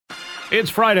It's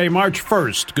Friday, March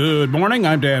 1st. Good morning.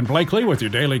 I'm Dan Blakely with your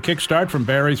daily kickstart from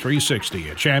Barrie 360,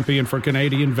 a champion for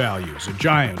Canadian values, a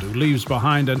giant who leaves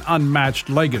behind an unmatched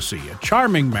legacy, a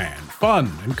charming man,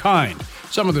 fun and kind.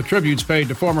 Some of the tributes paid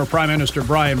to former Prime Minister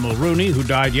Brian Mulroney, who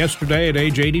died yesterday at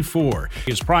age 84.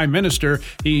 As Prime Minister,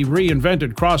 he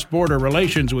reinvented cross-border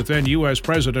relations with then U.S.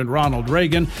 President Ronald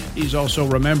Reagan. He's also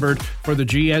remembered for the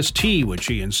GST, which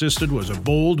he insisted was a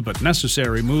bold but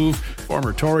necessary move.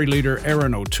 Former Tory leader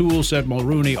Erin O'Toole said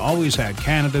Mulroney always had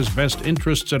Canada's best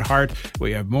interests at heart.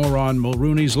 We have more on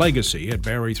Mulroney's legacy at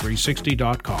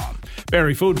Barrie360.com.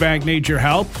 Barrie Food Bank needs your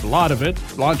help, a lot of it.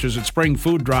 Launches its spring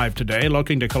food drive today,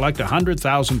 looking to collect 100,000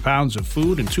 pounds of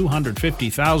food and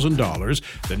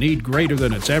 $250,000. The need greater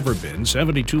than it's ever been.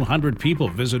 7,200 people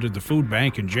visited the food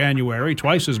bank in January,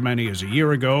 twice as many as a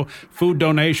year ago. Food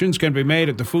donations can be made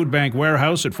at the Food Bank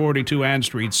warehouse at 42 Ann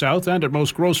Street South and at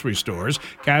most grocery stores.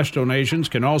 Cash donations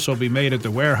can also be made at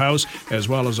the warehouse as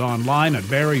well as online at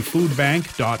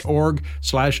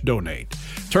barriefoodbank.org/donate.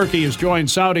 Turkey has joined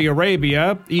Saudi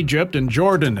Arabia, Egypt, and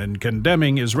Jordan in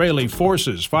condemning Israeli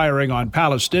forces firing on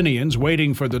Palestinians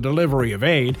waiting for the delivery of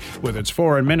aid, with its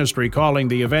foreign ministry calling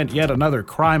the event yet another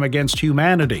crime against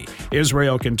humanity.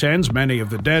 Israel contends many of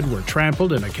the dead were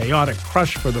trampled in a chaotic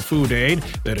crush for the food aid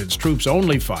that its troops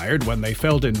only fired when they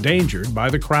felt endangered by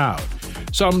the crowd.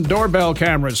 Some doorbell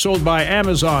cameras sold by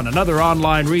Amazon and other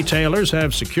online retailers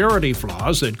have security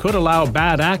flaws that could allow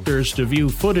bad actors to view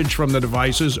footage from the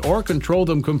devices or control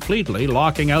them completely,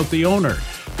 locking out the owner.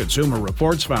 Consumer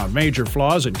Reports found major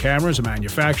flaws in cameras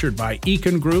manufactured by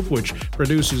Eakin Group, which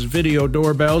produces video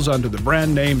doorbells under the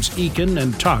brand names Eakin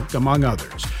and Tuck, among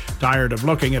others. Tired of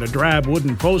looking at a drab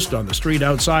wooden post on the street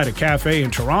outside a cafe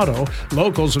in Toronto,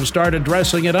 locals have started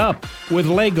dressing it up with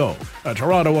Lego. A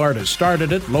Toronto artist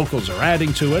started it, locals are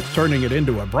adding to it, turning it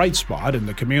into a bright spot in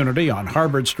the community on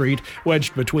Harbord Street,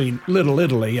 wedged between Little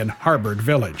Italy and Harbord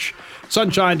Village.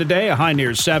 Sunshine today, a high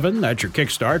near 7. That's your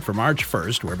kickstart for March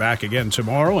 1st. We're back again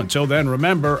tomorrow. Until then,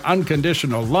 remember,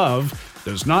 unconditional love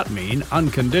does not mean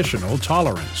unconditional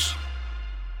tolerance.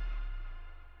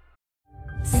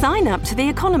 Sign up to The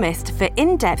Economist for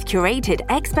in-depth curated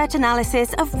expert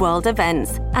analysis of world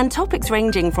events and topics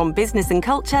ranging from business and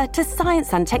culture to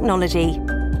science and technology.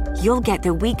 You'll get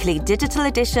the weekly digital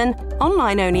edition,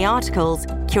 online-only articles,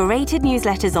 curated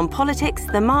newsletters on politics,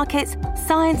 the markets,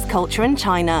 science, culture and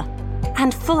China,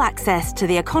 and full access to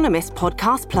The Economist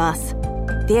Podcast Plus.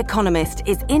 The Economist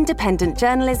is independent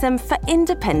journalism for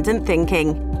independent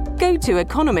thinking. Go to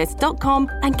economist.com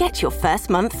and get your first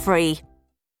month free.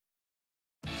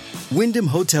 Wyndham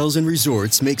Hotels and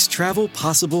Resorts makes travel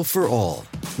possible for all.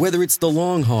 Whether it's the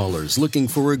long haulers looking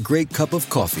for a great cup of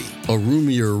coffee, a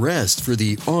roomier rest for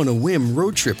the on-a-whim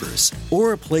road trippers,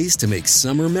 or a place to make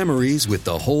summer memories with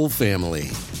the whole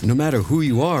family. No matter who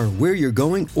you are, where you're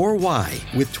going, or why,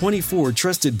 with 24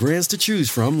 trusted brands to choose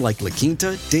from like La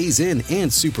Quinta, Days Inn,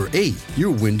 and Super 8,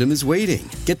 your Wyndham is waiting.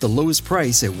 Get the lowest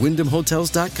price at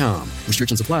WyndhamHotels.com.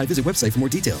 Restrictions apply. Visit website for more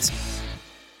details.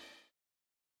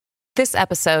 This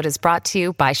episode is brought to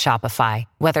you by Shopify.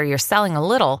 Whether you're selling a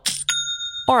little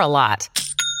or a lot,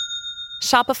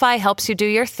 Shopify helps you do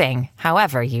your thing,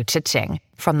 however you cha-ching.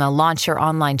 From the launch your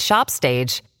online shop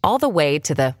stage, all the way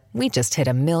to the we just hit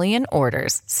 1 million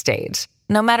orders stage.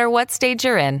 No matter what stage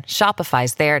you're in,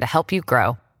 Shopify's there to help you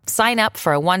grow. Sign up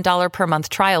for a $1 per month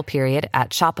trial period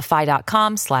at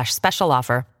shopify.com/special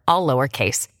offer, all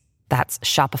lowercase. That's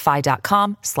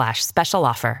shopify.com/special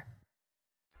offer.